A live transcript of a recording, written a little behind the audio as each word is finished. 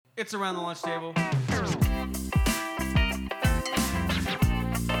It's around the lunch table.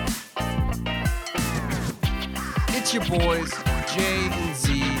 It's your boys, J and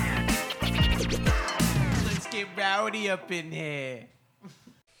Z. Let's get rowdy up in here.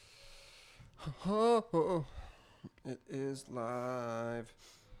 It is live.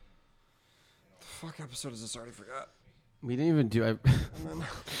 The fuck episode is this? I already forgot. We didn't even do.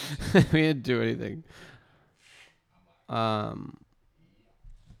 We didn't do anything.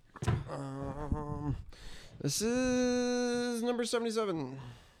 This is number 77.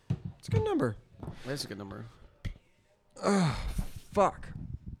 It's a good number. That's a good number. Fuck.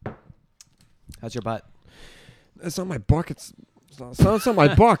 How's your butt? It's not my butt. It's not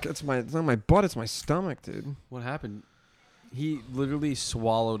my butt. It's not my butt. It's my stomach, dude. What happened? He literally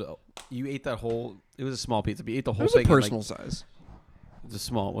swallowed. You ate that whole. It was a small pizza, but you ate the whole thing. It was a personal size. It was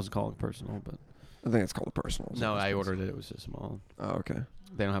small. It wasn't called personal, but. I think it's called a personal. No, I ordered it. It was just small. Oh, okay.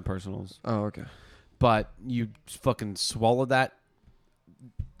 They don't have personals. Oh, okay. But you fucking swallowed that.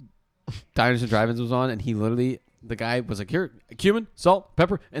 Diners and Drive-Ins was on, and he literally, the guy was like, "Here, cumin, salt,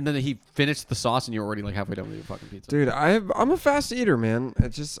 pepper," and then he finished the sauce, and you're already like halfway done with your fucking pizza. Dude, I'm a fast eater, man.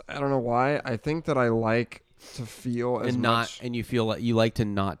 It's just I don't know why. I think that I like to feel as much. And you feel like you like to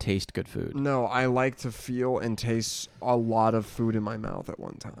not taste good food. No, I like to feel and taste a lot of food in my mouth at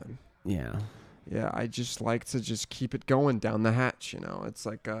one time. Yeah. Yeah, I just like to just keep it going down the hatch, you know. It's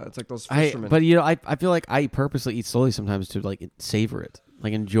like those fishermen. But you know, I feel like I purposely eat slowly sometimes to like savor it,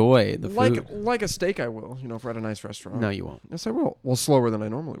 like enjoy the food. Like a steak, I will. You know, if we're at a nice restaurant. No, you won't. Yes, I will. Well, slower than I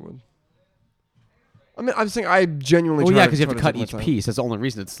normally would. I mean, I'm saying I genuinely. Well, try yeah, because you have to cut take my each time. piece. That's the only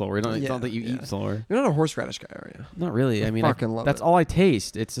reason it's slower. It's not that you eat slower. You're not a horseradish guy, are you? Not really. I mean, fucking that's love it. all I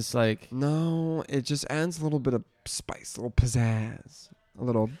taste. It's just like No, it just adds a little bit of spice, a little pizzazz, a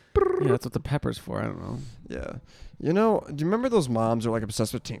little. yeah, that's what the pepper's for. I don't know. Yeah, you know. Do you remember those moms who are like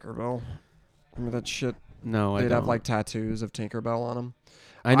obsessed with Tinkerbell? Remember that shit? No, I They'd don't. have like tattoos of Tinkerbell on them.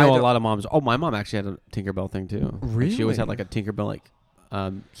 I know a lot of moms. Oh, my mom actually had a Tinkerbell thing too. Really? Like, she always had like a Tinkerbell like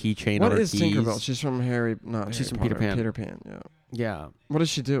keychain on What her is keys. Tinkerbell? She's from Harry. Not She's Harry from Peter Potter, Pan. Peter Pan. Yeah. Yeah. What does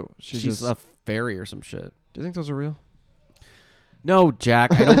she do? She's just. a fairy or some shit. Do you think those are real? No,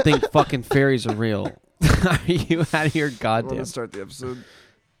 Jack. I don't think fucking fairies are real. Are you out of your We're goddamn? gonna start the episode.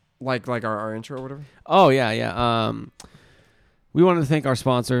 Like our intro or whatever. Oh yeah. We wanted to thank our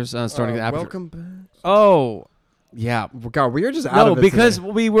sponsors. Starting with welcome back. Oh, yeah. God, we are just out of it because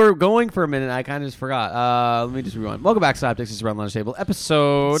today. we were going for a minute. I kind of just forgot. Let me just rewind. Welcome back, Slapdicks. This is Around the Lunch Table,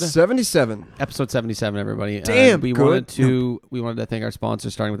 episode 77. Episode 77. Everybody. Damn, we good. wanted to thank our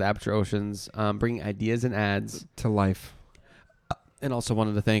sponsors, starting with Aperture Oceans, bringing ideas and ads To life. and also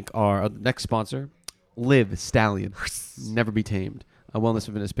wanted to thank our next sponsor, Live Stallion. Never be tamed. A wellness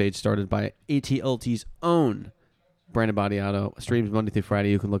and fitness page started by ATLT's own Brandon Badiato. Streams Monday through Friday.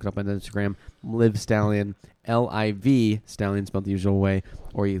 You can look it up on Instagram. Live Stallion, Liv Stallion spelled the usual way,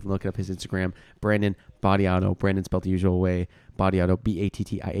 or you can look up his Instagram, Brandon Badiato. Brandon spelled the usual way. Badiato,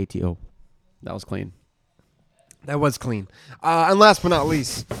 Battiato. That was clean. That was clean. And last but not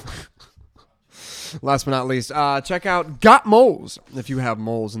least, check out Got Moles. If you have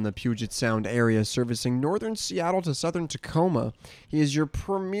moles in the Puget Sound area servicing northern Seattle to southern Tacoma, he is your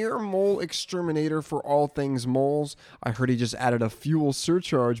premier mole exterminator for all things moles. I heard he just added a fuel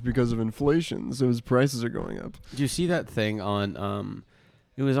surcharge because of inflation, so his prices are going up. Did you see that thing on,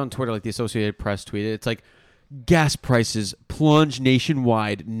 it was on Twitter, like the Associated Press tweeted, it's like, gas prices plunge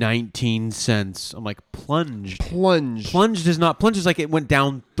nationwide 19 cents. I'm like, plunge. Plunge is like it went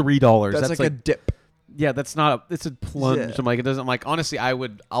down $3. That's like a dip. Yeah, that's not it's a plunge. Yeah. I'm like, it doesn't. I'm like, honestly,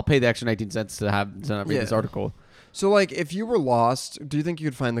 I'll pay the extra 19 cents to read this article. So, like, if you were lost, do you think you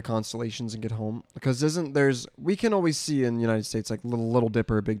could find the constellations and get home? Because we can always see in the United States, like, Little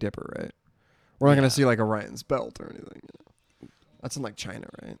Dipper, Big Dipper, right? We're not going to see, like, Orion's belt or anything. You know? That's in, like, China,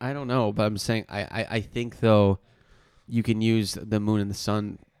 right? I don't know, but I'm saying, I think, though, you can use the moon and the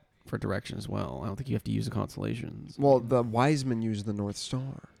sun for direction as well. I don't think you have to use the constellations. Well, the wise men use the North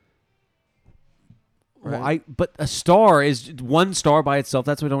Star. Right. Well, but a star is one star by itself.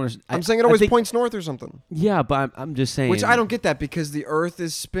 That's what I don't understand. I'm saying it always points north or something. Yeah, but I'm just saying. Which I don't get that because the Earth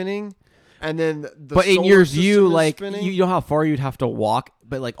is spinning, and then the but in solar your system view, is like spinning. you know how far you'd have to walk,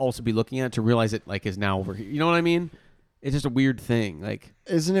 but like also be looking at it to realize it like is now over here. You know what I mean? It's just a weird thing. Like,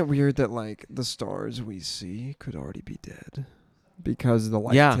 isn't it weird that like the stars we see could already be dead because the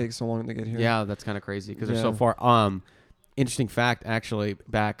light takes so long to get here? Yeah, that's kind of crazy because they're so far. Interesting fact, actually,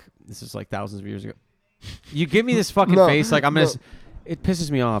 this is like thousands of years ago. You give me this fucking face, like I'm gonna. It pisses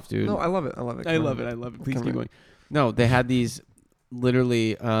me off, dude. No, I love it. I love it. I love it. Please keep going. No, they had these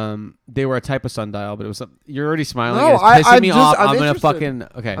literally, they were a type of sundial, but it was. You're already smiling. No, it's pissing me off. I'm I'm gonna interested. fucking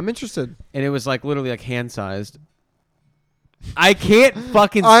okay. I'm interested. And it was like literally like hand sized. I can't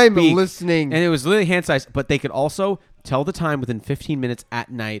fucking I'm speak. listening. And it was literally hand sized, but they could also tell the time within 15 minutes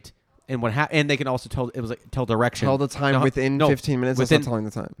at night, and and they can also tell it was like tell direction. Tell the time within 15 minutes. That's not telling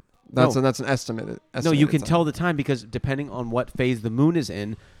the time. That's an estimate. No, you can tell the time because depending on what phase the moon is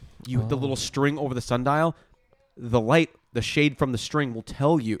in, the little string over the sundial, the light, the shade from the string will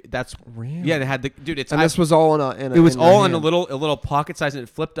tell you. That's really? Yeah. It had the dude. This was all in a. It was all in hand. a little pocket size, and it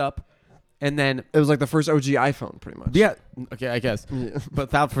flipped up, and then it was like the first OG iPhone, pretty much. Yeah. Okay, I guess. Yeah. But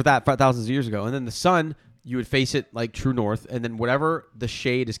for thousands of years ago, and then the sun, you would face it like true north, and then whatever the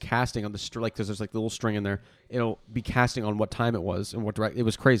shade is casting on the like there's like the little string in there, it'll be casting on what time it was and what direct. It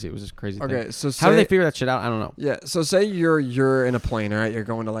was crazy. It was just crazy. Okay, thing. so how do they figure that shit out? I don't know. Yeah, so say you're in a plane, all right? You're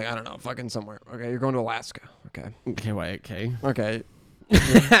going to like I don't know, fucking somewhere. Okay, you're going to Alaska. Okay. Okay. Wait. Okay. Okay.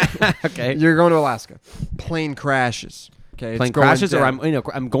 Okay. You're going to Alaska. Plane crashes. Okay. Plane crashes, or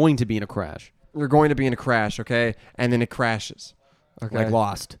I'm going to be in a crash. You're going to be in a crash. Okay, and then it crashes. Okay. Like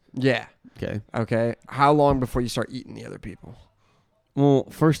Lost. Yeah. Okay. Okay. How long before you start eating the other people? Well,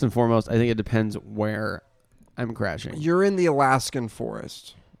 first and foremost, I think it depends where I'm crashing. You're in the Alaskan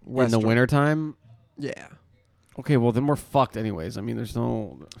forest. In the wintertime? Yeah. Okay, well, then we're fucked anyways. I mean, there's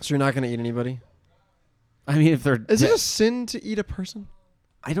no... So you're not going to eat anybody? I mean, if they're... Is it a sin to eat a person?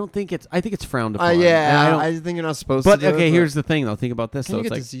 I don't think it's... I think it's frowned upon. Yeah, I think you're not supposed to do okay, it, here's the thing, though. Think about this, Can though. you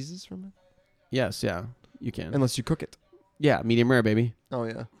get It's like, diseases from it? yes, yeah, you can. Unless you cook it. Yeah, medium rare, baby. Oh,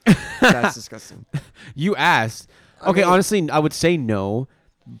 yeah. That's disgusting. You asked. Okay, honestly, I would say no.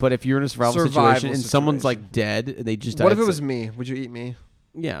 But if you're in a survival situation and someone's like dead, and they just died. What if it was me? Would you eat me?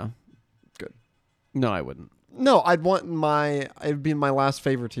 Yeah. Good. No, I wouldn't. No, it'd be my last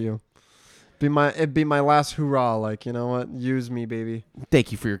favor to you. It'd be my last hurrah. Like, you know what? Use me, baby.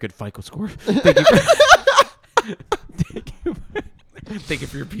 Thank you for your good FICO score. Thank you. Thank you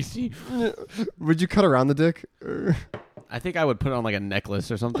for your PC. Would you cut around the dick? I think I would put it on like a necklace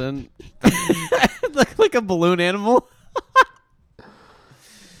or something. like a balloon animal.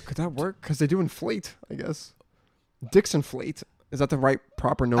 Could that work? Because they do inflate, I guess. Dicks inflate. Is that the right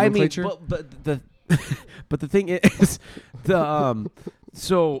proper nomenclature? I mean, but the thing is,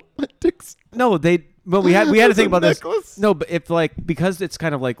 so dicks. No, we had to think about necklace? This. No, but if because it's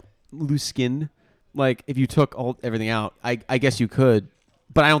kind of like loose skin, like if you took everything out, I guess you could.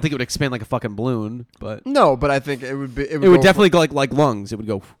 But I don't think it would expand like a fucking balloon. But no, but I think it would be. It would definitely go like lungs. It would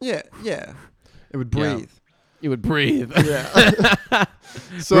go. Yeah. It would breathe. Yeah. It would breathe. Yeah.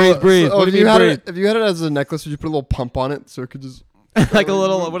 breathe. So if you had it as a necklace, would you put a little pump on it so it could just like a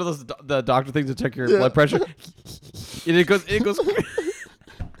little one of those the doctor things to check your blood pressure? And it goes.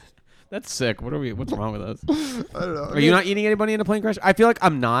 That's sick. What's wrong with us? I don't know. Are you not eating anybody in a plane crash? I feel like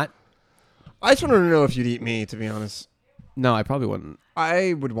I'm not. I just wanted to know if you'd eat me, to be honest. No, I probably wouldn't.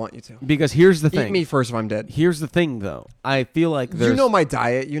 I would want you to. Because here's the thing. Eat me first if I'm dead. Here's the thing, though. I feel like there's... You know my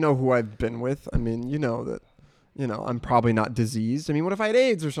diet. You know who I've been with. I mean, you know that, I'm probably not diseased. I mean, what if I had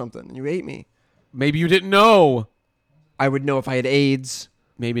AIDS or something and you ate me? Maybe you didn't know. I would know if I had AIDS.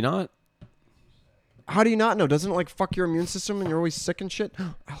 Maybe not. How do you not know? Doesn't it like fuck your immune system and you're always sick and shit?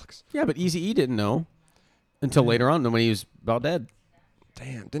 Alex. Yeah, but Eazy-E didn't know until later on when he was about dead.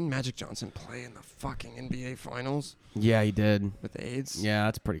 Damn, didn't Magic Johnson play in the fucking NBA Finals? Yeah, he did. With AIDS? Yeah,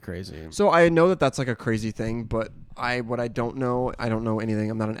 that's pretty crazy. So I know that that's like a crazy thing, but I don't know anything.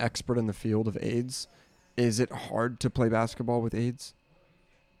 I'm not an expert in the field of AIDS. Is it hard to play basketball with AIDS?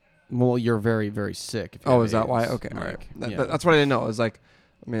 Well, you're very, very sick. If you Oh, have is that AIDS. why? Okay, all Like, right. yeah. That's what I didn't know. It's like,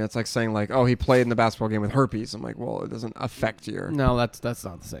 it's like saying like, oh, he played in the basketball game with herpes. I'm like, well, it doesn't affect your... No, that's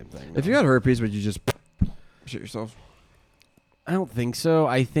not the same thing. If you had herpes, would you just shit yourself? I don't think so.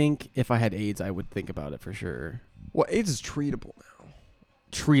 I think if I had AIDS, I would think about it for sure. Well, AIDS is treatable now.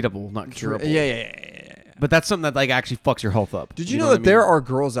 Treatable, not curable. Yeah. But that's something that like actually fucks your health up. Did you know that there are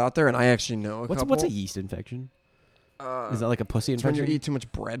girls out there, and I actually know a couple. What's a yeast infection? Is that like a pussy infection? When you eat too much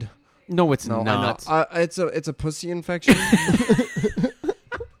bread. No, it's not. It's a pussy infection.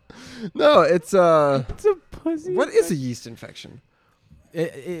 No, it's a pussy. What is a yeast infection?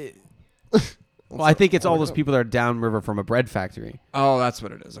 Well, I think it's all those people that are downriver from a bread factory. Oh, that's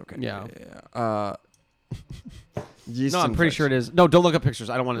what it is. Okay. Yeah. Yeast no, I'm pretty sure it is. No, don't look at pictures.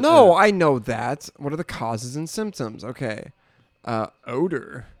 I don't want to. No, I know that. What are the causes and symptoms? Okay.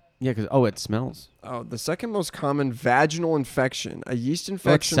 Odor. Yeah, because it smells. Oh, the second most common vaginal infection. A yeast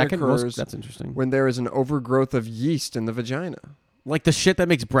infection occurs that's interesting. when there is an overgrowth of yeast in the vagina. Like the shit that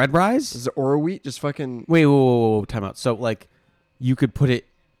makes bread rise? Is it Oro wheat? Just fucking... Wait, whoa, time out. So, like, you could put it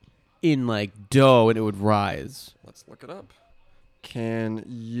in, like, dough and it would rise. Let's look it up. can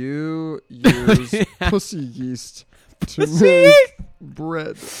you use pussy yeast to Pussy make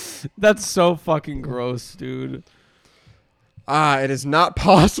bread? That's so fucking gross, dude. It is not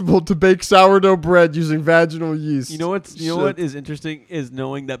possible to bake sourdough bread using vaginal yeast. You know what is interesting is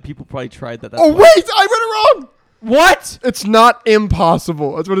knowing that people probably tried that. That's Oh, why. wait! I read it wrong! What? It's not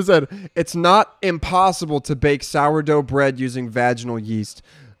impossible. That's what it said. It's not impossible to bake sourdough bread using vaginal yeast,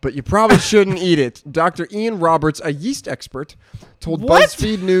 but you probably shouldn't eat it. Dr. Ian Roberts, a yeast expert, told What?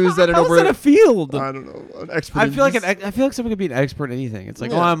 BuzzFeed News that How is that a field? I don't know, an expert. I in feel like yeast. I feel like someone could be an expert in anything. It's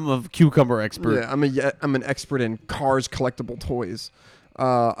like, Yeah. oh, I'm a cucumber expert. Yeah, I'm an expert in cars, collectible toys.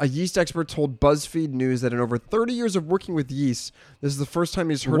 A yeast expert told BuzzFeed News that in over 30 years of working with yeast, this is the first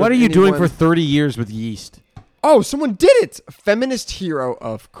time he's heard What of are you doing anyone- for 30 years with yeast? Oh, someone did it! Feminist hero,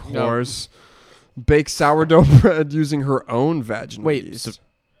 of course, bakes sourdough bread using her own vaginal Wait, yeast. so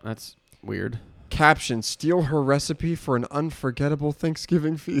that's weird. Caption, steal her recipe for an unforgettable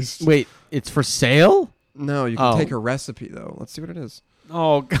Thanksgiving feast. Wait, it's for sale? No, you can Oh. take her recipe, though. Let's see what it is.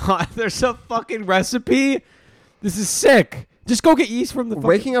 Oh god, there's a fucking recipe. This is sick. Just go get yeast from the.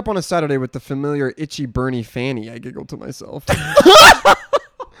 Waking up on a Saturday with the familiar itchy Bernie fanny, I giggled to myself.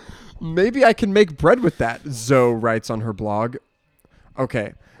 Maybe I can make bread with that, Zoe writes on her blog.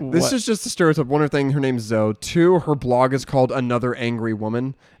 Okay, this What? is just a stereotype. One thing, her name's Zoe. Two, her blog is called Another Angry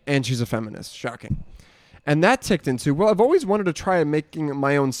Woman, and she's a feminist. Shocking. And that ticked into, well, I've always wanted to try making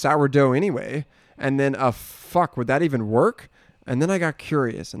my own sourdough anyway. And then, fuck, would that even work? And then I got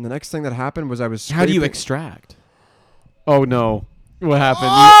curious, and the next thing that happened was I was How do you scraping- extract? Oh no, what happened?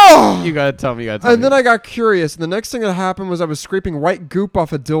 Oh! You gotta tell me. You gotta tell me. And then I got curious, and the next thing that happened was I was scraping white goop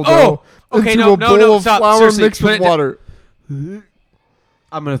off a dildo Oh! Okay, into no, a no, bowl no, of stop. flour Seriously, mixed put with it down. water.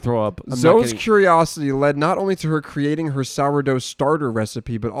 I'm gonna throw up. I'm not Zoe's kidding. curiosity led not only to her creating her sourdough starter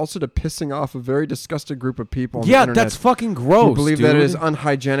recipe, but also to pissing off a very disgusted group of people on the Yeah, internet that's fucking gross. who believe dude. that it is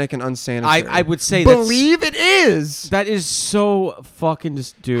unhygienic and unsanitary. I would say that's- believe it is. That is so fucking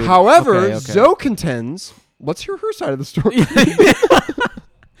just, dude. However, Okay, okay. Zoe contends. Let's hear her side of the story.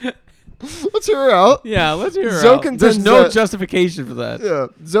 Let's hear her out. Yeah, let's hear her Zoe out. contends There's no that- justification for that. Yeah.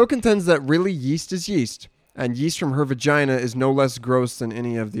 Zoe contends that really yeast is yeast, and yeast from her vagina is no less gross than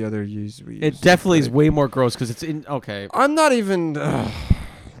any of the other yeast we use. It definitely is Like, way more gross because it's in. Okay, I'm not even.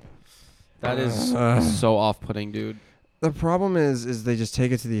 that is so off-putting, dude. The problem is they just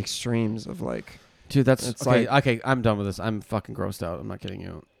take it to the extremes of like. Dude, that's It's okay. like- Okay, I'm done with this. I'm fucking grossed out. I'm not kidding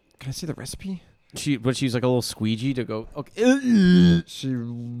you. Can I see the recipe? But she used like a little squeegee to go. Okay, She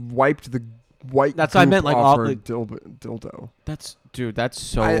wiped the white. That's what I goop meant, like, off off her the- dildo. that's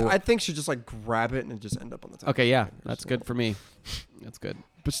so. I think she just like grab it and it just end up on the top. Okay, yeah, that's good for me. That's good.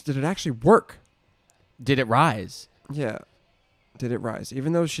 But did it actually work? Did it rise? Yeah. Did it rise?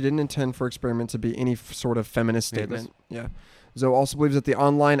 Even though she didn't intend for experiment to be any sort of feminist Yeah, this- statement. Yeah. Zoe also believes that the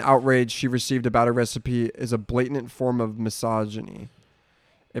online outrage she received about her recipe is a blatant form of misogyny.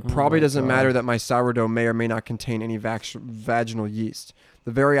 It Oh probably my doesn't God. matter that my sourdough may or may not contain any vaginal yeast.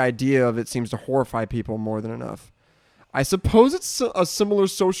 The very idea of it seems to horrify people more than enough. I suppose it's a similar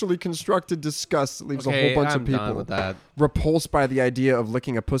socially constructed disgust that leaves a whole bunch I'm of done people with that. repulsed by the idea of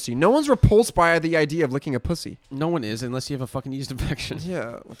licking a pussy. No one's repulsed by the idea of licking a pussy. No one is unless you have a fucking yeast infection.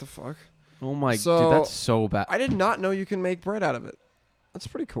 Yeah, what the fuck? Oh my, So, dude, that's so bad. I did not know you can make bread out of it. That's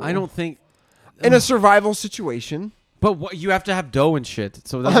pretty cool. I don't think. In a survival situation. But what, you have to have dough and shit.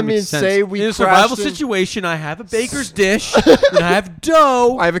 So that I doesn't make mean, sense. say we in a survival crashed in- situation, I have a baker's dish and I have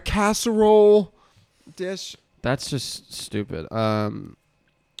dough. I have a casserole dish. That's just stupid.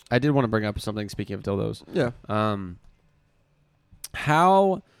 I did want to bring up something. Speaking of dildos, Yeah.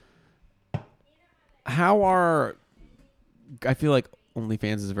 how are I feel like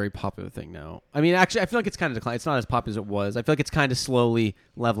OnlyFans is a very popular thing now. I mean, actually, I feel like it's kind of declined. It's not as popular as it was. I feel like it's kind of slowly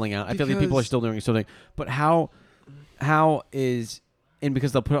leveling out. I feel like people are Because- still doing something. But how is and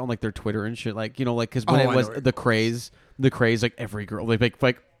because they'll put it on like their Twitter and shit, like like because when Oh, it I was know. the craze, like every girl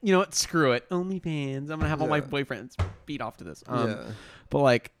like you know what, screw it, OnlyFans. I'm gonna have all my Yeah. boyfriends beat off to this. Yeah. But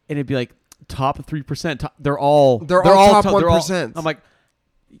like, and it'd be like top 3%. They're all They're all top they're all- 1%. I'm like,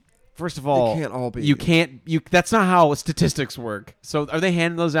 first of all, can't all be. You can't. That's not how statistics work. So are they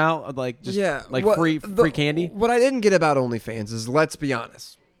handing those out like just like what- free candy? What I didn't get about OnlyFans is, let's be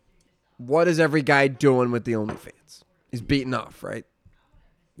honest. What is every guy doing with the OnlyFans? He's beating off, right?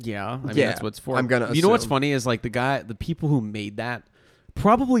 Yeah, I mean Yeah, that's what it's for. I'm gonna You know what's assume. funny is like the people who made that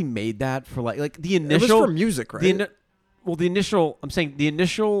probably made that for like the It initial was for music, right? the initial. I'm saying the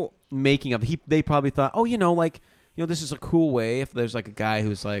initial making of they probably thought, oh, this is a cool way if there's like a guy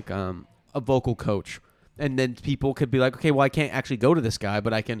who's like a vocal coach, and then people could be like, okay, well, I can't actually go to this guy,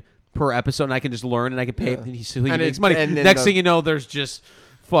 but I can per episode, and I can just learn and I can pay. Yeah. And he And makes it- money. and then Next the- thing you know, there's just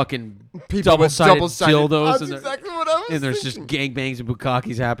fucking People with double-sided double-sided dildos, That's and, exactly what I was and there's thinking. just gangbangs and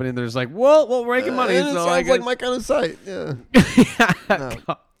bukakis happening. There's like, well, we're making money. And it So I sounds guess. like my kind of site. Yeah.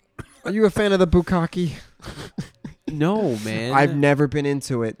 No. Are you a fan of the bukkake? No, man. I've never been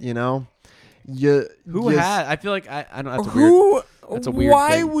into it. You know. Who had? I feel like I don't. That's a weird. Who? That's a weird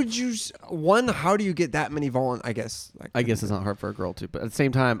Why thing. would you? One. How do you get that many volunteers? I guess. It's not hard for a girl to, but at the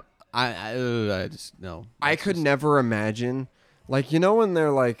same time, I just no. I could never imagine. Like, you know, when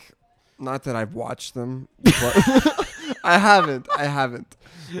they're like, not that I've watched them, but I haven't.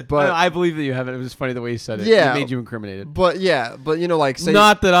 But I believe that you haven't. It was funny the way you said it. Yeah. It made you incriminated. but you know, like say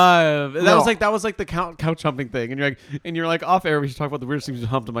Not that I have. That No. was like the couch humping thing, and you're like off air. We should talk about the weirdest things you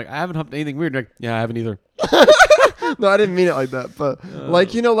humped. I'm like, I haven't humped anything weird. You're like, yeah, I haven't either. no, I didn't mean it like that. But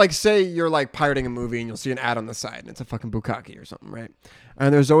like, you know, like say you're like pirating a movie and you'll see an ad on the side and it's a fucking bukkake or something, right?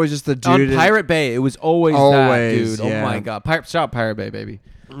 And there's always just the dude On Pirate Bay, it was always that, Always, dude. yeah. Oh my god, Pirate Bay, baby.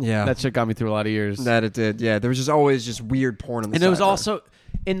 yeah, That shit got me through a lot of years. that it did. Yeah, there was just always just weird porn on the And side. it was also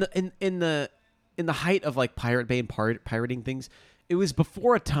in the height of like Pirate Bay and pirating things. It was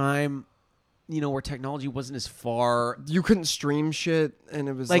before a time, you know, where technology wasn't as far. you couldn't stream shit, and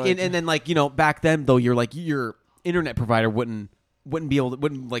it was Like, like, and then like, you know, back then though, your internet provider wouldn't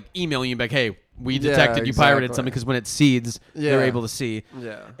wouldn't like email you and be like, hey, we detected you pirated exactly. something, because when it seeds, they're Yeah. able to see.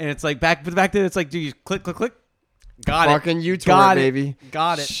 yeah, And it's like back then, it's like, do you click, got it, fucking YouTube, got it, baby,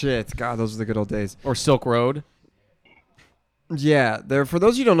 got it, Shit, God, those are the good old days. or Silk Road. Yeah, there. For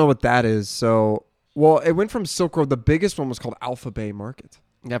those of you who don't know what that is, so it went from Silk Road. The biggest one was called Alpha Bay Market.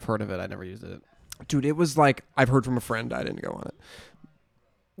 I've heard of it. I never used it. Dude, it was like I've heard from a friend. I didn't go on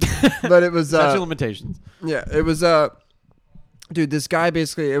it, but it was Statute of limitations. yeah, it was dude, this guy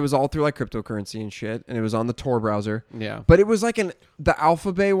basically it was all through like cryptocurrency and shit, and it was on the Tor browser. Yeah. But it was like the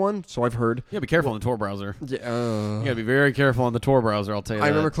Alpha Bay one, so I've heard. Yeah, be careful in the Tor browser. Yeah, You gotta be very careful on the Tor browser. I'll tell you. I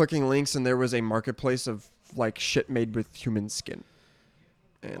that. remember clicking links, and there was a marketplace of like shit made with human skin,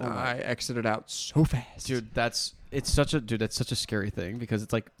 and I exited out so fast, dude. That's such a scary thing, because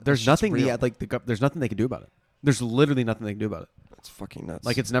it's like there's It's nothing real. there's nothing they can do about it. There's literally nothing they can do about it. That's fucking nuts.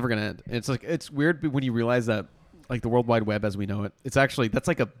 Like, it's never gonna end. And it's like, it's weird when you realize that, like, the World Wide Web as we know it, it's actually that's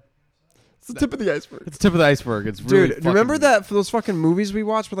like it's the tip of the iceberg. it's the tip of the iceberg. It's really Dude, remember that for those fucking movies we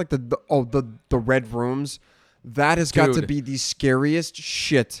watched with like the red rooms? That has got to Dude. be the scariest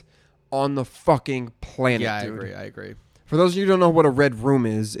shit on the fucking planet. Yeah, dude. I agree. For those of you who don't know what a red room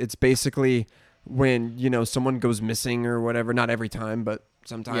is, it's basically when, you know, someone goes missing or whatever. Not every time, but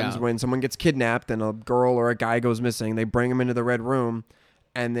sometimes Yeah. when someone gets kidnapped and a girl or a guy goes missing, they bring them into the red room,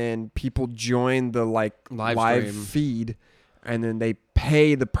 and then people join the like live stream. feed, and then they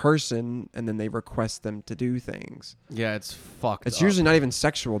pay the person, and then they request them to do things. Yeah, it's fucked. It's up. usually not even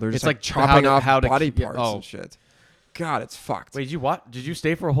sexual. They're just It's like like chopping off how to body yeah, parts oh. and shit. God, it's fucked. Wait, did you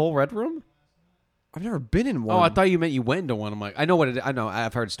stay for a whole red room? I've never been in one. Oh, I thought you meant you went into one. I'm like, I know what it is. I know.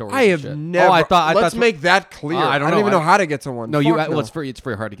 I've heard stories. I and have shit. never. Oh, I thought. Let's make that clear. I don't I don't know. even know how to get to one. No, you. Fuck Well, no. it's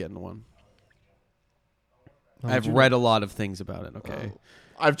very hard to get into one. How I've did you read a lot of things about it. Okay.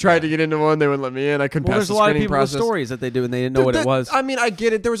 I've tried to get into one. They wouldn't let me in. I couldn't Well, pass there's a the lot of screening people process. with stories that they do, and they didn't know Dude, what it was. I mean, I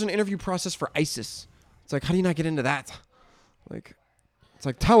get it. There was an interview process for ISIS. It's like, how do you not get into that? Like, it's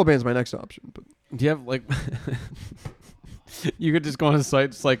like Taliban's my next option. But Do you have like? You could just go on a site.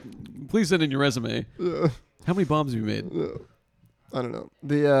 It's like, please send in your resume. How many bombs have you made? I don't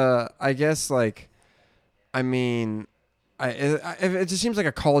know. I guess like, I mean, it just seems like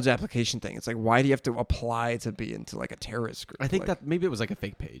a college application thing. It's like, why do you have to apply to be into like a terrorist group? I think Like, that maybe it was like a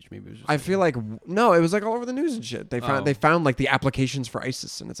fake page. Maybe it was. Just I feel like no, it was like all over the news and shit. They Oh. found like the applications for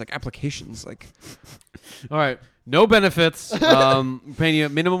ISIS, and it's like applications like All right, no benefits. Paying you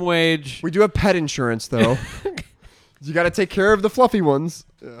minimum wage. we do have pet insurance though. You got to take care of the fluffy ones.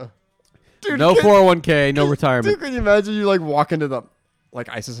 Yeah. Dude, No 401k. No Dude, retirement. can you imagine you like walk into the like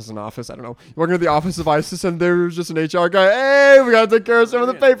ISIS has an office? I don't know. You walk into the office of ISIS and there's just an HR guy. Hey, we got to take care of some of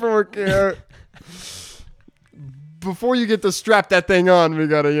the paperwork here. Before you get to strap that thing on, we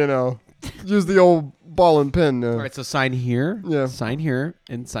got to use the old ball and pin. All right, so sign here. Yeah. Sign here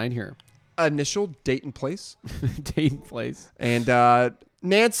and sign here. Initial, date, and place. Date and place. And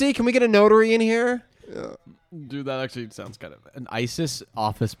Nancy, can we get a notary in here? Yeah. Dude, that actually sounds kind of an ISIS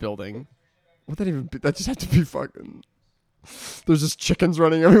office building. What that even be? That just had to be fucking. There's just chickens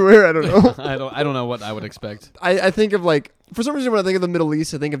running everywhere. I don't know. I don't know what I would expect. I think of like for some reason when I think of the Middle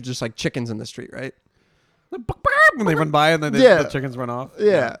East, I think of just like chickens in the street, right? when they run by and then Yeah. the chickens run off.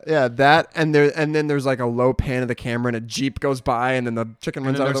 Yeah, that and then there's like a low pan of the camera and a Jeep goes by and then the chicken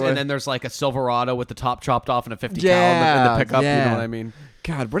runs out of the way. And then there's like a Silverado with the top chopped off and a 50 cal in the pickup. yeah. You know what I mean?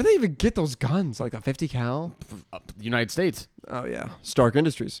 God, where do they even get those guns? Like a 50 cal? United States. Oh yeah, Stark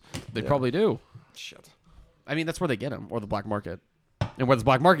Industries. They probably do. Shit. I mean, that's where they get them, or the black market. And where does the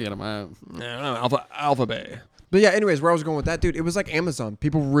black market get them? I don't know, Alpha Bay. But yeah, anyways, where I was going with that, dude, it was like Amazon.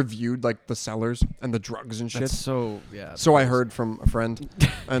 People reviewed like the sellers and the drugs and shit. That's so, yeah. So I heard from a friend,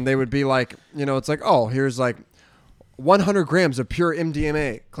 and they would be like, you know, it's like, oh, here's like 100 grams of pure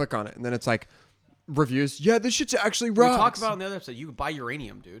MDMA. Click on it, and then it's like reviews. Yeah, this shit's actually rocks. We talked about in the other episode. You could buy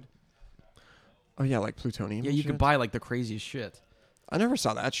uranium, dude. Oh yeah, like plutonium. Yeah, you could buy like the craziest shit. I never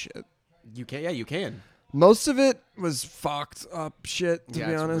saw that shit. You can, yeah, you can. Most of it was fucked up shit, to be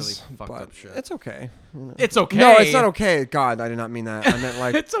it's honest. really fucked but up shit. it's okay. It's okay. No, it's not okay. God, I did not mean that. I meant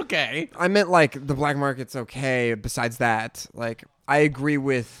like It's okay. I meant like the black market's okay. Besides that, like I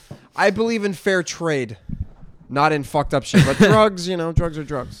believe in fair trade, not in fucked up shit. But drugs, you know, drugs are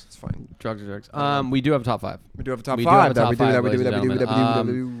drugs. It's fine. Drugs are drugs. We do have a top 5. We do have a top We 5. do have a top five, We do ladies and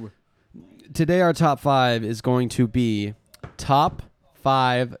gentlemen. Today our top 5 is going to be top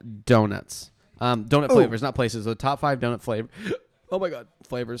 5 donuts. Donut flavors, not places. The top 5 donut flavor. Oh my god,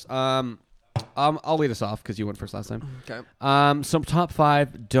 flavors. I'll lead us off because you went first last time. Okay. Some top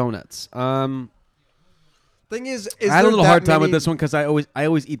 5 donuts. Thing is I had a little there hard that time with many- this one because I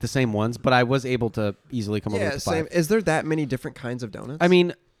always eat the same ones, but I was able to easily come up with the 5. same. Is there that many different kinds of donuts? I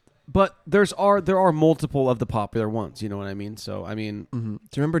mean, but there are multiple of the popular ones. You know what I mean? So I mean, do you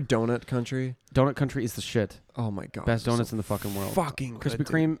remember Donut Country? Donut Country is the shit. Oh my god, Best so donuts in the fucking world. Fucking Krispy good, dude.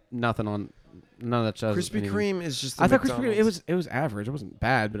 Kreme, nothing on. None of that does. Krispy anything. Kreme is just. The I thought Krispy Kreme McDonald's. it was average. It wasn't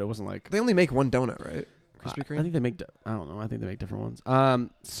bad, but it wasn't like. They only make one donut, right? Krispy Kreme. I think they make. I don't know. I think they make different ones.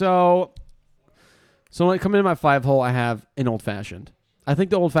 So when I come into my 5 hole, I have an old fashioned. I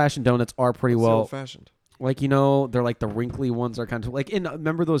think the old fashioned donuts are pretty well. Old fashioned. Like, you know, they're like the wrinkly ones are kind of like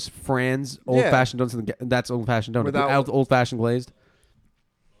remember those Fran's old fashioned donuts? That's old fashioned donut. Without- Old fashioned glazed.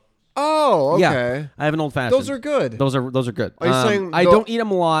 Oh, okay. Yeah, I have an old fashioned. Those are good. Those are good. Are you saying I don't eat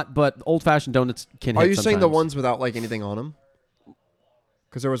them a lot, but old fashioned donuts can. Are hit you saying the sometimes. ones without like anything on them?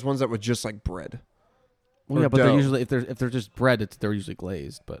 Because there was ones that were just like bread. Well, yeah, or but they're dough. usually if they're just bread, they're usually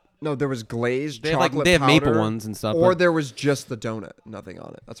glazed. But No, there was glazed they have, chocolate they have maple powder, ones and stuff. or but, there was just the donut, nothing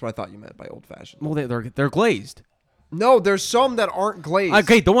on it. That's what I thought you meant by old fashioned. well, they're glazed. No, there's some that aren't glazed.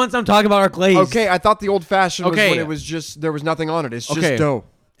 Okay, the ones I'm talking about are glazed. Okay, I thought the old fashioned was Okay. when it was just there was nothing on it. It's just Okay. dough.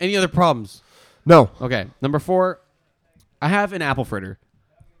 Any other problems? No. Okay, number 4, I have an apple fritter.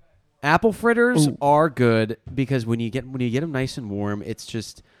 Apple fritters are good because when you get them nice and warm,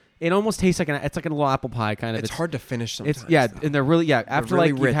 it almost tastes like it's like a little apple pie kind of. It's hard to finish sometimes. It's and they're really after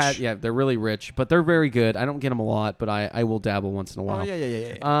really like you've had rich. they're really rich, but they're very good. I don't get them a lot, but I will dabble once in a while. Oh,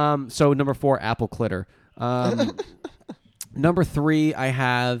 yeah. So number 4, apple clitter. Number 3, I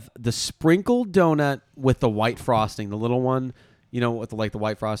have the sprinkled donut with the white frosting, the little one, you know, with the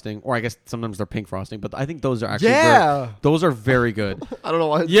white frosting, or I guess sometimes they're pink frosting, but I think those are actually those are very good. I don't know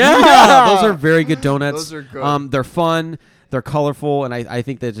why. Yeah, those are very good donuts. Those are good. They're fun, they're colorful, and I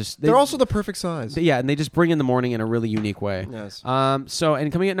think They're also the perfect size. yeah, and they just bring in the morning in a really unique way. Yes. So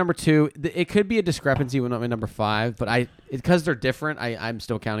and coming at number 2, it could be a discrepancy with my number 5, but because they're different, I'm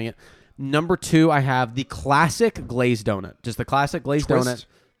still counting it. Number 2, I have the classic glazed donut, just the classic glazed Twist, donut,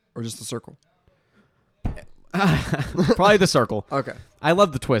 or just the circle. probably the circle. Okay. I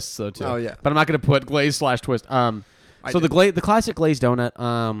love the twists though too. Oh, yeah. but I'm not going to put glaze / twist. So the classic glazed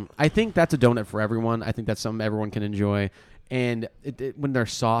donut, I think that's a donut for everyone. I think that's something everyone can enjoy. And when they're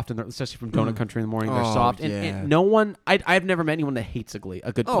soft, and especially from Donut Country in the morning, they're soft. And no one, I've never met anyone that hates a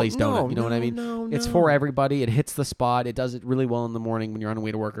good glazed donut. You know what I mean? It's for everybody. It hits the spot. It does it really well in the morning when you're on the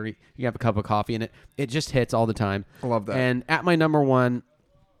way to work, or you have a cup of coffee, and it just hits all the time. I love that. And at my number 1,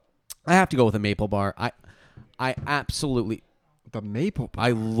 I have to go with a maple bar. I absolutely, The maple bar.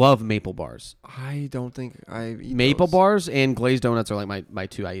 I love maple bars. I don't think I eat Maple those. bars and glazed donuts are like my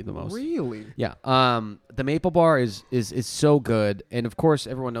 2 I eat the most. Really? Yeah. The maple bar is so good, and of course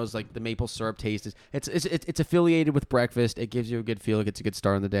everyone knows like the maple syrup taste is it's affiliated with breakfast. It gives you a good feel. It gets a good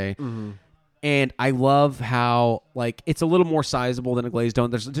start on the day. Mm-hmm. And I love how like it's a little more sizable than a glazed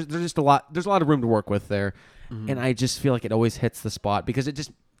donut. There's just a lot. There's a lot of room to work with there, and I just feel like it always hits the spot because it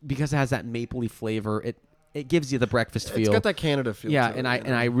has that mapley flavor. It gives you the breakfast feel. It's got that Canada feel. Yeah, to and it,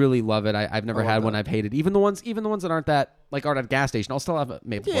 I really love it. I've never I love had one that. I've hated. Even the ones that aren't at a gas station, I'll still have a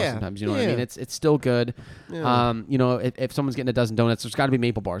maple bar Yeah, sometimes. You know what I yeah. mean? It's still good. Yeah. You know, if someone's getting a dozen donuts, there's got to be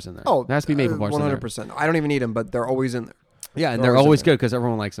maple bars in there. Oh, there has to be maple bars in there. 100%. I don't even eat them, but they're always in there. Yeah, and they're always good because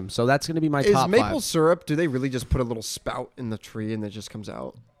everyone likes them. So that's going to be my Is top maple 5. syrup, do they really just put a little spout in the tree and it just comes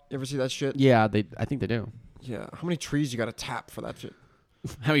out? You ever see that shit? Yeah, I think they do. Yeah. How many trees you got to tap for that shit?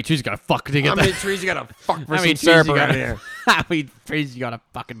 How many trees you got to fuck to get How that? many trees you got to fuck for How many some syrup trees you around gotta- here? How many trees you got to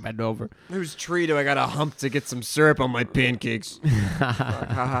fucking bend over? Whose tree do I got to hump to get some syrup on my pancakes?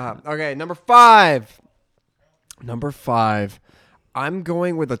 Okay, number 5. Number 5. I'm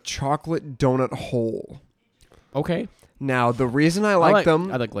going with a chocolate donut hole. Okay. Now, the reason I like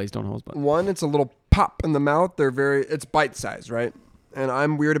them... I like glazed donut holes, but... One, it's a little pop in the mouth. It's bite-sized, right? And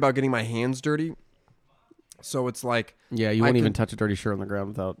I'm weird about getting my hands dirty. So it's like... Yeah, you won't even touch a dirty shirt on the ground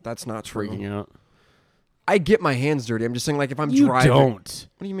without That's not true. freaking out. I get my hands dirty. I'm just saying, like, if I'm You driving... don't.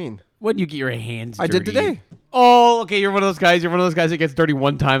 What do you mean? When do you get your hands dirty? I did today. Oh, okay. You're one of those guys. You're one of those guys that gets dirty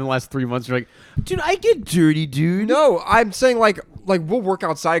one time in the last 3 months. You're like, dude, I get dirty, dude. No, I'm saying, like we'll work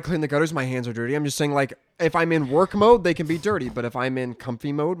outside, clean the gutters. My hands are dirty. I'm just saying, like, if I'm in work mode, they can be dirty. But if I'm in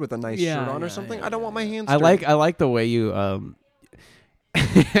comfy mode with a nice shirt on or something, I don't want my hands dirty. I like the way you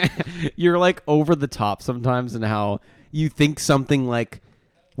you're like over the top sometimes and how you think something like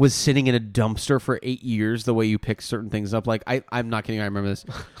was sitting in a dumpster for 8 years, the way you pick certain things up. Like I'm not kidding, I remember this.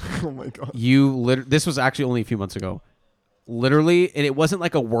 Oh my god. This was actually only a few months ago. Literally, and it wasn't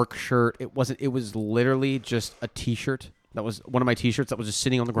like a work shirt. It was literally just a t-shirt. That was one of my t-shirts that was just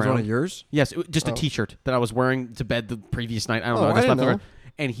sitting on the ground. Was one of yours? Yes, just a t-shirt that I was wearing to bed the previous night. I don't know. I didn't know.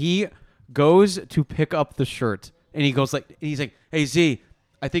 And he goes to pick up the shirt, and he goes he's like, "Hey Z,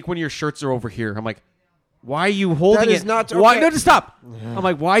 I think one of your shirts are over here." I'm like, "Why are you holding it?" That is not Why? okay. No, just stop. Yeah. I'm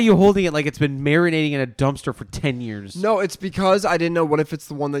like, "Why are you holding it like it's been marinating in a dumpster for 10 years?" No, it's because I didn't know what if it's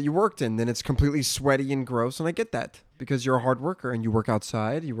the one that you worked in. Then it's completely sweaty and gross, and I get that because you're a hard worker and you work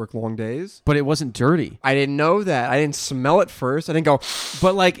outside, you work long days. But it wasn't dirty. I didn't know that. I didn't smell it first. I didn't go.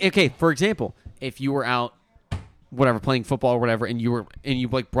 But like, okay, for example, if you were out, whatever, playing football or whatever, and you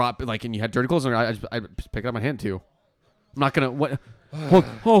like brought like and you had dirty clothes on, I just pick it up my hand too. I'm not gonna what.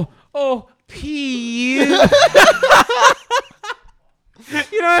 Pee.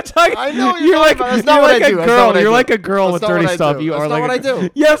 You know what I'm talking? I know you're like that's not what I do. You're like a girl with dirty stuff. You that's are not like what I do.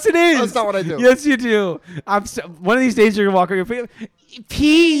 Yes, it is. That's not what I do. Yes, you do. One of these days you're gonna walk around.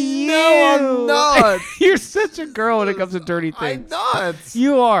 Pee. No, I'm not. You're such a girl when it comes to dirty I'm things. not.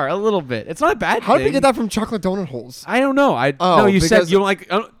 You are a little bit. It's not a bad How thing. did we get that from chocolate donut holes? I don't know. Oh, no, you said because- you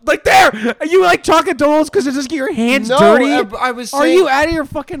don't like there. You like chocolate donuts because it just get your hands No, dirty. I was Are saying- you out of your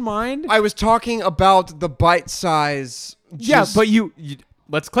fucking mind? I was talking about the bite size. Yeah, but you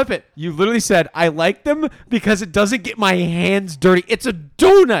let's clip it. You literally said, I like them because it doesn't get my hands dirty. It's a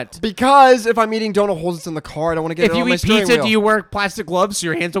donut. Because if I'm eating donut holes, it's in the car. I don't want to get If it you on my eat steering pizza, wheel. do you wear plastic gloves so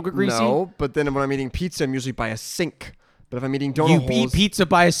your hands don't get greasy? No, but then when I'm eating pizza, I'm usually by a sink. But if I'm eating donut You holes, eat pizza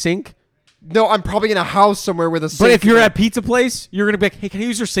by a sink? no, I'm probably in a house somewhere with a sink. But if you're at a pizza place, you're going to be like, hey, can I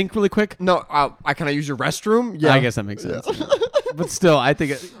use your sink really quick? no, can I use your restroom? Yeah, I guess that makes sense. But still, I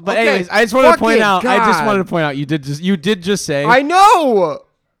think But Okay, anyways, I just wanted to point fucking out. I just God. wanted to point out you did just say I know.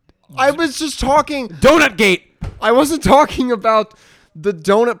 I was just talking. Donut Gate. I wasn't talking about the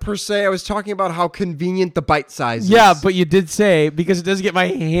donut per se. I was talking about how convenient the bite size is. Yeah, but you did say because it doesn't get my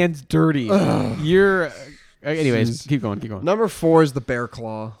hands dirty. You're. Anyways, keep going. Number 4 is the bear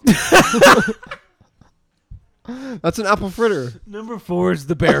claw. That's an apple fritter, Number 4 is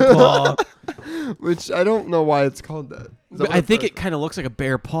the bear claw. which I don't know why it's called that. Is that what I a think bear- it kind of looks like a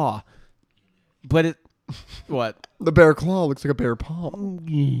bear paw, but it. What? the bear claw looks like a bear paw.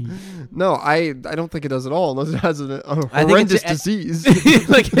 No, I don't think it does at all, unless it has a I think horrendous it's- disease.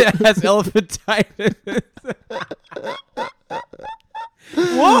 Like it has elephantitis.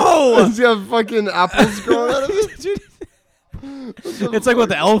 Whoa! Does he have fucking apples growing out of it? It's like what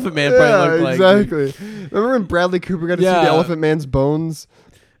the Elephant Man probably looked like. exactly. Remember when Bradley Cooper got to see Yeah. the Elephant Man's bones?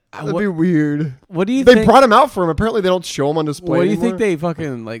 That'd be weird. What do you They think? brought him out for him. Apparently, they don't show him on display What do you anymore. think they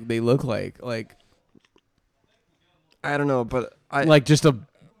fucking like? They look like I don't know, but like just a.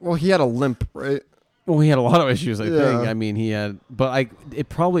 well, he had a limp, right? Well, he had a lot of issues. I think. Yeah. I mean, he had, but like it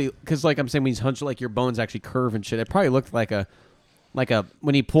probably because like I'm saying when he's hunched, like your bones actually curve and shit. It probably looked like a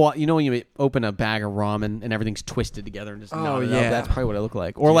when you pull out, you know, when you open a bag of ramen and everything's twisted together and just knotted up. yeah. That's probably what it looked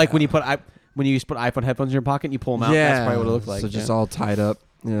like. Or like when you put iPhone headphones in your pocket and you pull them out. That's probably what it looked like. So just yeah. all tied up.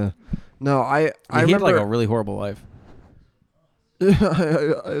 Yeah. No, I he had remember like a really horrible life.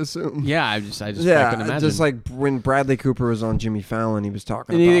 I assume. Yeah, I just I couldn't Yeah, imagine. just like when Bradley Cooper was on Jimmy Fallon, he was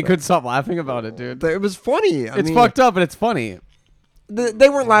talking and about he it. couldn't stop laughing about it, dude. It was funny. I It's mean, fucked up, but it's funny. They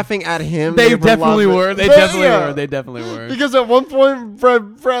weren't laughing at him. They were definitely laughing- were. They But, definitely yeah. were. They definitely were. Because at one point,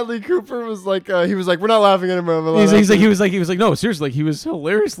 Bradley Cooper was like, he was like, "We're not laughing anymore." He was like, no, seriously, like, he was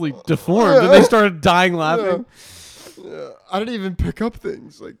hilariously deformed, Yeah. and they started dying laughing. Yeah. I didn't even pick up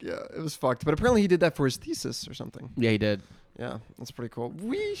things. Like, yeah, it was fucked. But apparently he did that for his thesis or something. Yeah, he did. Yeah, that's pretty cool.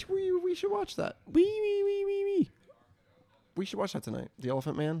 We should watch that. We should watch that tonight. The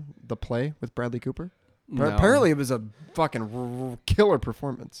Elephant Man, the play with Bradley Cooper. No. Apparently it was a fucking killer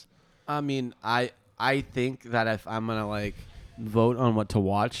performance. I mean, I think that if I'm gonna like vote on what to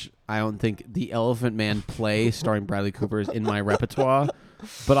watch, I don't think the Elephant Man play starring Bradley Cooper is in my repertoire.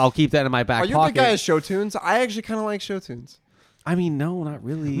 But I'll keep that in my back Are you pocket. the guy of show tunes? I actually kind of like show tunes. I mean, no, not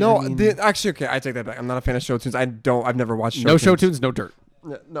really. No, I mean, actually, okay, I take that back. I'm not a fan of show tunes. I've never watched show no tunes. show tunes, no dirt.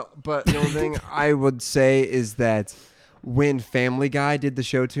 No, but the only thing I would say is that when Family Guy did the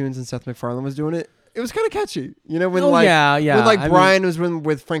show tunes and Seth MacFarlane was doing it, it was kind of catchy. You know, when when like Brian was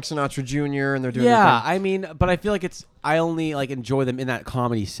with Frank Sinatra Jr. and they're doing yeah, I mean, but I feel like I only like enjoy them in that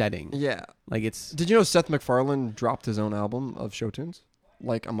comedy setting. Yeah. Like it's. Did you know Seth MacFarlane dropped his own album of show tunes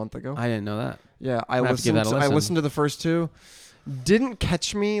like a month ago? I didn't know that. Yeah, I listened to the first two. Didn't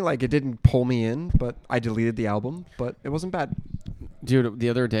catch me, like it didn't pull me in, but I deleted the album, but it wasn't bad. Dude, the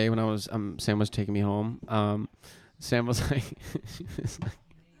other day when I was Sam was taking me home, Sam was like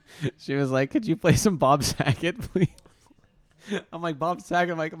she was like, could you play some Bob Saget, please? I'm like, Bob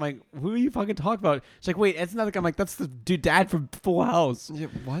Saget. I'm like, who are you fucking talking about? She's like, wait, it's not. I'm like, that's the dude dad from Full House. Yeah,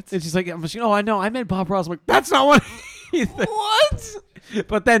 what? And she's like, oh, I know. I meant Bob Ross. I'm like, that's not what. What?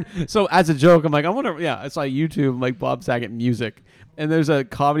 But then, so as a joke, I'm like, I wonder. Yeah, I saw YouTube like Bob Saget music, and there's a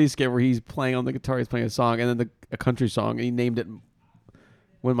comedy skit where he's playing on the guitar, he's playing a song, and then a country song, and he named it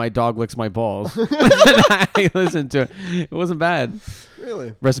 "When My Dog Licks My Balls." And I listened to it. It wasn't bad.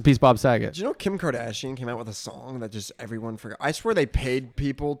 Really? Rest in peace, Bob Saget. Did you know Kim Kardashian came out with a song that just everyone forgot? I swear they paid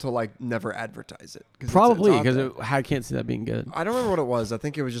people to like never advertise it. Probably because I can't see that being good. I don't remember what it was. I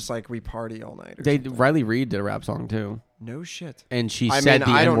think it was just like we party all night. Riley Reid did a rap song too. No shit. And she said the N-word in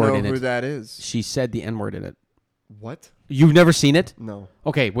it. I don't know who that is. She said the N-word in it. What? You've never seen it? No.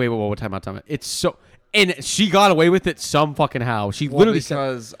 Okay, wait, time out. It's so... And she got away with it some fucking how. She literally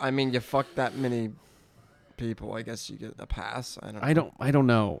because, I mean, you fucked that many people. I guess you get a pass. I don't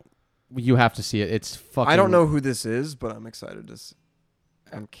know. You have to see it. It's fucking... I don't know who this is, but I'm excited to see.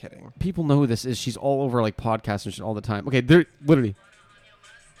 I'm kidding. People know who this is. She's all over like podcasts and shit all the time. Okay, they're literally...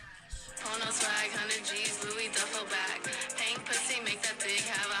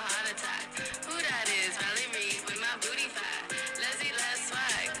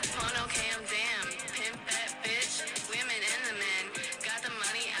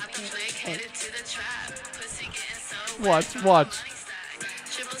 Watch. What?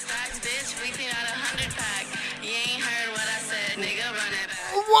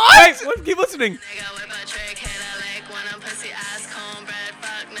 Hey, keep listening. She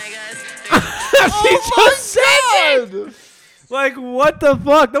just said it. Like, what the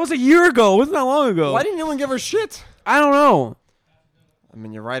fuck? That was a year ago. It wasn't that long ago. Why didn't anyone give her shit? I don't know. I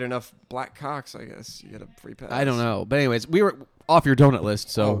mean, you write enough black cocks, I guess. You get a free pass. I don't know. But anyways, we were off your donut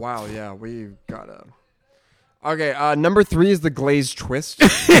list, so... Oh, wow, yeah. We got a... Okay, number 3 is the glazed twist.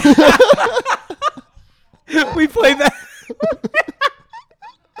 We played that.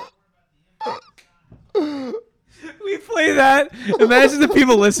 We play that. Imagine the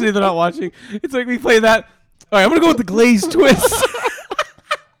people listening, they're not watching. It's like we play that. All right, I'm going to go with the glazed twist.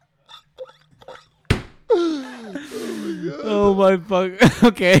 Oh my fuck.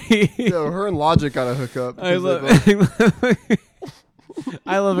 Okay. Yo, her and Logic got to hook up. I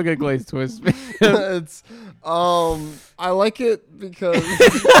love a good glazed twist. It's I like it because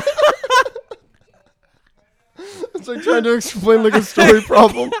it's like trying to explain like a story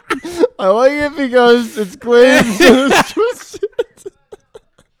problem. I like it because it's glazed and it's twisted.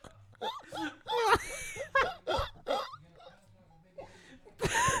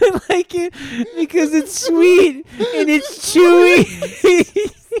 I like it because it's sweet and it's chewy.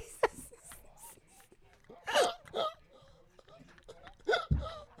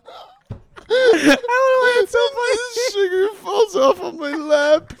 I don't know why it's so funny. Sugar falls off on my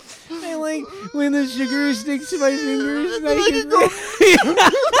lap. I like when the sugar sticks to my fingers. And I can go.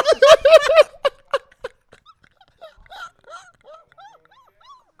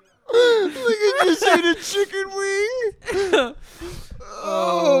 Like I just ate a chicken wing.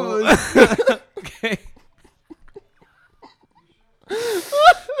 Oh my God. Okay.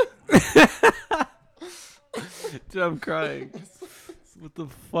 Dude, I'm crying. What the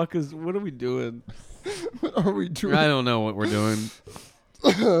fuck what are we doing? What are we doing? I don't know what we're doing.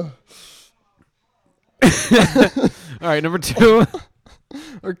 All right, number 2.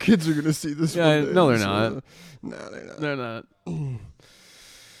 Our kids are gonna see this. Yeah, one day, no, they're not. No, they're not. They're not.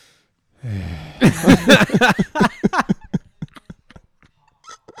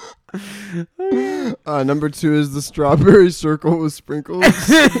 Number 2 is the strawberry circle with sprinkles.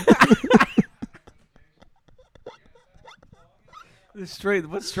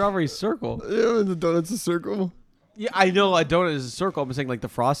 What's strawberry circle? Yeah, the donut's a circle. Yeah, I know a donut is a circle. I'm saying like the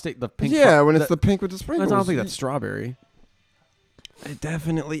frosting, the pink. Yeah, when it's the pink with the sprinkles. I don't think that's strawberry. It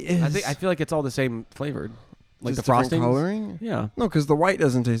definitely is. I feel like it's all the same flavored. Like Just the frosting coloring? Yeah. No, because the white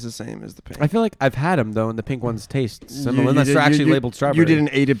doesn't taste the same as the pink. I feel like I've had them though, and the pink ones taste similar. Unless they're actually labeled strawberry. You did an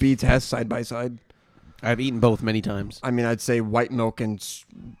A to B test side by side. I've eaten both many times. I mean, I'd say white milk and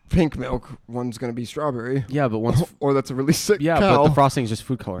pink milk. One's gonna be strawberry. Yeah, but one's or that's a really sick yeah, cow. but the frosting is just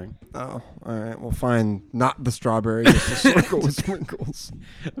food coloring. Oh, all right. Well, fine. Not the strawberry, just the circle with sprinkles.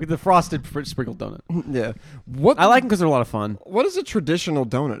 The frosted sprinkled donut. Yeah. What I like them because they're a lot of fun. What is a traditional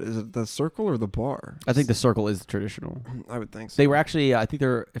donut? Is it the circle or the bar? I think the circle is traditional. I would think so. They were actually, I think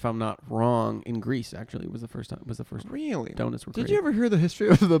they're, if I'm not wrong, in Greece. Actually, was the first time. Was the first Really? donuts were. Did created. you ever hear the history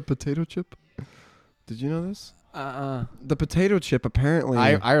of the potato chip? Did you know this? The potato chip apparently.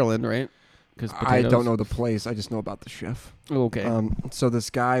 Ireland, right? Because I don't know the place. I just know about the chef. Okay. So this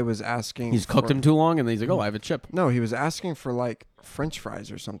guy was asking. He's cooked them too long, and then he's like, "Oh, I have a chip." No, he was asking for like French fries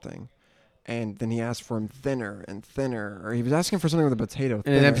or something, and then he asked for them thinner and thinner, or he was asking for something with a potato. And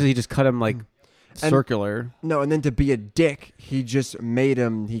then eventually he just cut them like circular. No, and then to be a dick, he just made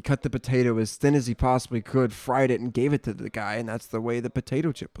him. He cut the potato as thin as he possibly could, fried it, and gave it to the guy, and that's the way the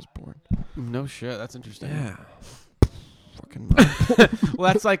potato chip was born. No shit, that's interesting. Yeah. Fucking.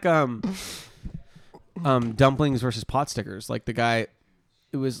 Well, that's like dumplings versus pot stickers. Like the guy,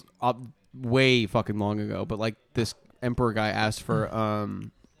 it was way fucking long ago, but like this emperor guy asked for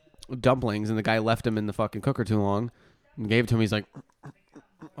dumplings, and the guy left him in the fucking cooker too long, and gave it to him. He's like,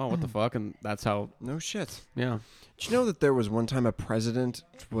 "Oh, what the fuck?" And that's how. No shit. Yeah. Did you know that there was one time a president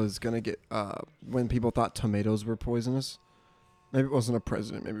was gonna get when people thought tomatoes were poisonous? Maybe it wasn't a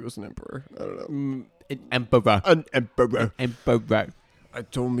president. Maybe it was an emperor. I don't know. An emperor. An emperor. Emperor. I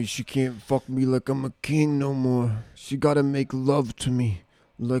told me she can't fuck me like I'm a king no more. She gotta make love to me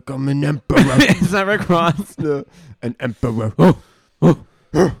like I'm an emperor. Is that Rick Ross? No, an emperor.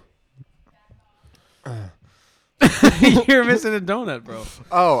 You're missing a donut, bro.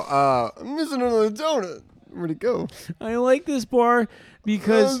 I'm missing another donut. Where'd it go? I like this bar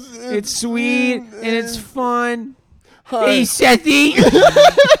because it's sweet and it's fun. Hi. Hey, Sethy.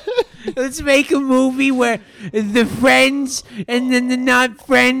 Let's make a movie where the friends and then the not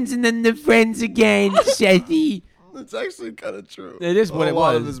friends and then the friends again, Sethy. That's actually kind of true. It is what it was. A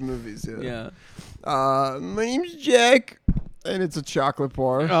lot was. of his movies, yeah. Yeah. My name's Jack, and it's a chocolate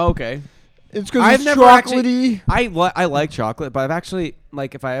bar. Oh, okay. It's because it's never chocolatey. I like chocolate, but I've actually,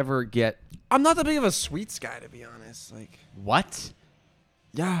 like, if I ever get... I'm not that big of a sweets guy, to be honest. Like, What?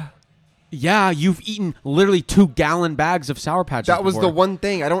 yeah. Yeah, you've eaten literally 2-gallon bags of Sour Patches That was before. the one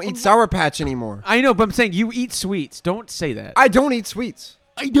thing. I don't eat Sour Patch anymore. I know, but I'm saying you eat sweets. Don't say that. I don't eat sweets.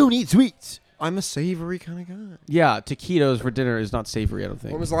 I don't eat sweets. I'm a savory kind of guy. Yeah, taquitos for dinner is not savory, I don't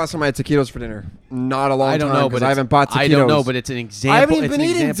think. When was the last time I had taquitos for dinner? Not a long time. I don't know, but I haven't bought taquitos. I don't know, but it's an example. I haven't even it's been an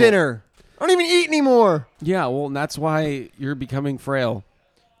eating example. dinner. I don't even eat anymore. Yeah, well, and that's why you're becoming frail.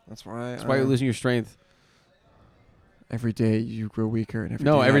 That's why You're losing your strength. Every day you grow weaker, and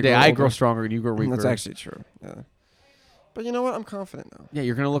every day I grow older. stronger and you grow weaker. That's actually true. Yeah. But you know what? I'm confident now. Yeah,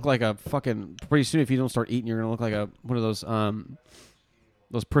 you're gonna look like a fucking. Pretty soon, if you don't start eating, you're gonna look like one of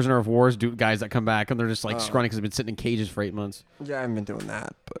those prisoner of wars guys that come back and they're just like scrawny because they've been sitting in cages for 8 months. Yeah, I haven't been doing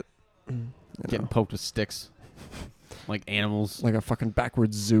that, but Getting poked with sticks, like animals, like a fucking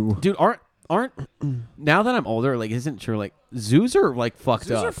backwards zoo. Dude, aren't now that I'm older, like, isn't true? Like, zoos are like fucked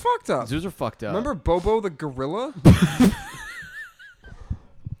Zoos up. are fucked up. Zoos are fucked up. Remember Bobo the gorilla?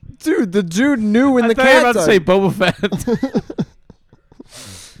 Dude, the dude knew when the cat I thought you were about died. to say Boba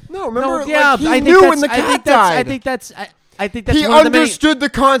Fett. No, remember, yeah, he I think knew that's- when the I cat think that's- died. I think that's He one of the many. understood the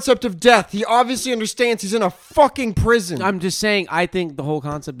concept of death. He obviously understands he's in a fucking prison. I'm just saying. I think the whole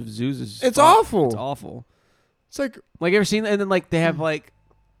concept of zoos is It's fucked. awful. It's awful. It's like, Like, you ever seen? And then like they have like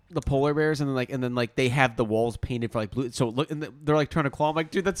the polar bears, and then they have the walls painted for like blue. So look, and they're like trying to claw. I'm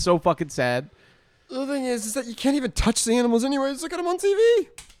like, dude, that's so fucking sad. the thing is that you can't even touch the animals anyways. Look at them on TV.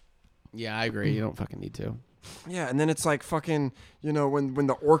 Yeah, I agree. You don't fucking need to. Yeah, and then it's like fucking, when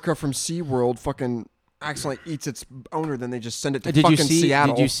the orca from SeaWorld fucking accidentally eats its owner, then they just send it to fucking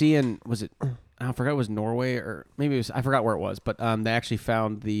Seattle. Did you see? Was it? I forgot. It was Norway or maybe it was. I forgot where it was. But they actually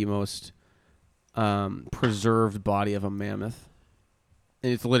found the most preserved body of a mammoth.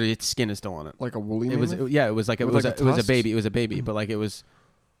 And it's literally its skin is still on it. Like a woolly It was mammoth? yeah. It was like it With was like it was a tusks? baby. It was a baby, but like it was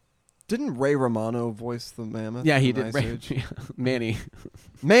Didn't Ray Romano voice the mammoth? Yeah, he in did. Ice Age? Manny.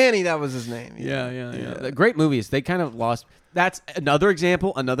 Manny, that was his name. Yeah. The great movies. They kind of lost. That's another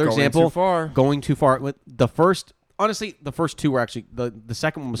example. Too far. Going too far. With the first, honestly, the first two were actually the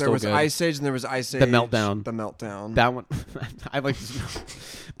second one was There still was good. Ice Age and there was Ice Age. The Meltdown. The Meltdown. That one, I like.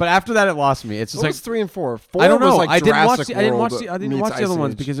 But after that, it lost me. It's just What like was 3 and 4? 4 I don't know. was like I didn't watch. Jurassic I didn't watch. World I didn't meets watch the other Ice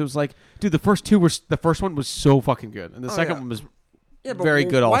ones Age. because it was like, dude, the first two were. The first one was so fucking good, and the second yeah. one was Yeah, but very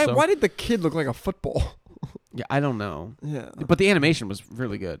good. Also, why did the kid look like a football? yeah, I don't know. Yeah, But the animation was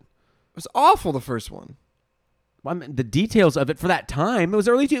really good. it was awful. The first one. I mean, the details of it for that time, it was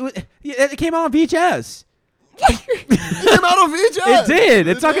early. It came out on VHS. It came out on VHS. It did.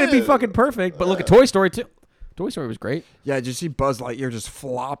 It's not going to be did. fucking perfect. But look at Toy Story too. Toy Story was great. Yeah, did you see Buzz Lightyear just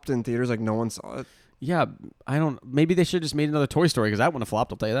flopped in theaters like no one saw it? Yeah, I don't. Maybe they should have just made another Toy Story because that wouldn't have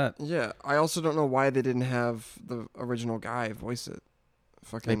flopped. I'll tell you that. Yeah, I also don't know why they didn't have the original guy voice it. They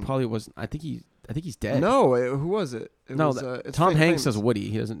Fucking probably wasn't. I think he's dead. no. Who was it? It No, was, it's Tom Hanks famous. says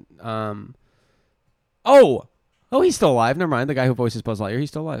Woody. He doesn't. Oh, he's still alive. Never mind. The guy who voices Buzz Lightyear, he's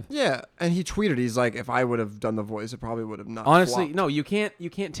still alive. Yeah, and he tweeted, he's like, if I would have done the voice, it probably would have not. Honestly, flopped. no, you can't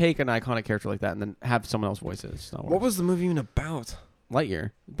take an iconic character like that and then have someone else voice it. It's not What was the movie even about?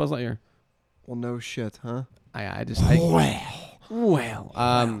 Lightyear? Buzz Lightyear. Well, no shit, huh?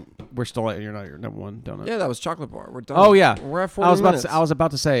 We're still at you're not your number one donut. Yeah, that was Chocolate Bar. We're done. Oh yeah, We're at 40 I was minutes.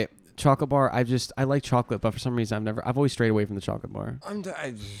 about to say chocolate bar. I like chocolate, but for some reason I've always strayed away from the chocolate bar.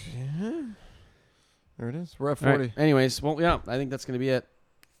 There it is. We're at All 40. right. Anyways, well, yeah, I think that's gonna be it.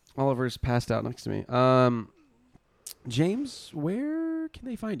 Oliver's passed out next to me. James, where can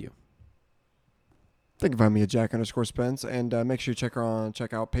they find you? They can find me at Jack_Spence, and make sure you check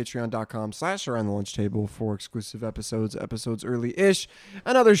out patreon.com/around the lunch table for exclusive episodes early-ish,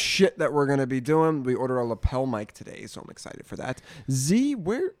 and other shit that we're going to be doing. We ordered a lapel mic today, so I'm excited for that. Z,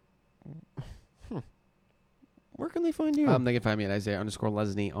 where can they find you? They can find me at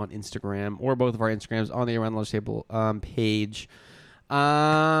Isaiah_Lesney on Instagram, or both of our Instagrams on the Around the Lunch Table page. You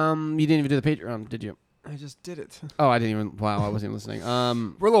didn't even do the Patreon, did you? I just did it. Oh, I didn't even. Wow, I wasn't even listening.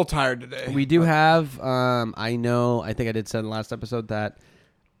 We're a little tired today. We do have. I think I did say in the last episode that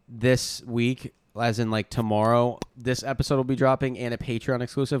this week, as in like tomorrow, this episode will be dropping and a Patreon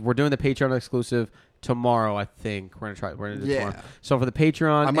exclusive. We're doing the Patreon exclusive tomorrow. I think we're gonna do it tomorrow. So for the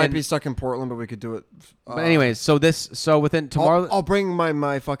Patreon, I might be stuck in Portland, but we could do it. But anyways, so within tomorrow, I'll bring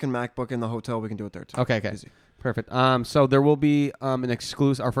my fucking MacBook in the hotel. We can do it there too. Okay. Easy. Perfect. So there will be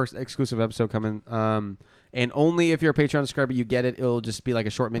our first exclusive episode coming. And only if you're a Patreon subscriber, you get it. It'll just be like a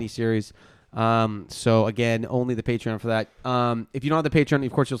short mini series. So again, only the Patreon for that. If you don't have the Patreon,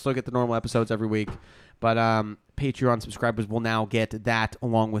 of course, you'll still get the normal episodes every week. But Patreon subscribers will now get that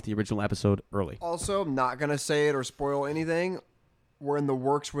along with the original episode early. Also, I'm not gonna say it or spoil anything. We're in the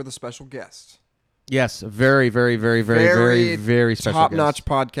works with a special guest. Yes, very, very, very, very, very, very special top-notch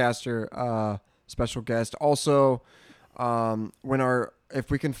podcaster. Special guest. Also, if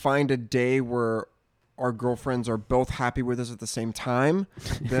we can find a day where our girlfriends are both happy with us at the same time,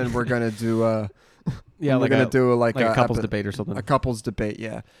 then we're gonna do we're gonna do a couples debate or something. A couples debate,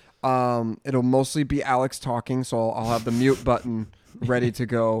 yeah. It'll mostly be Alex talking, so I'll have the mute button ready to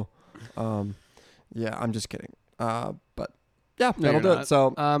go. Yeah, I'm just kidding. But yeah, that'll do it.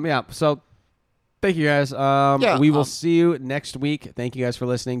 So So thank you guys. We will see you next week. Thank you guys for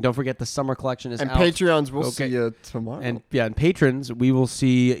listening. Don't forget the summer collection is out. And Patreons, we'll see you tomorrow. And patrons, we will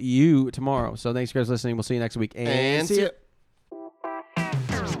see you tomorrow. So thanks guys for listening. We'll see you next week. And see you.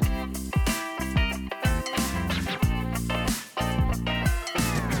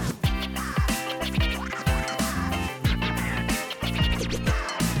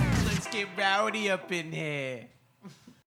 Let's get rowdy up in here.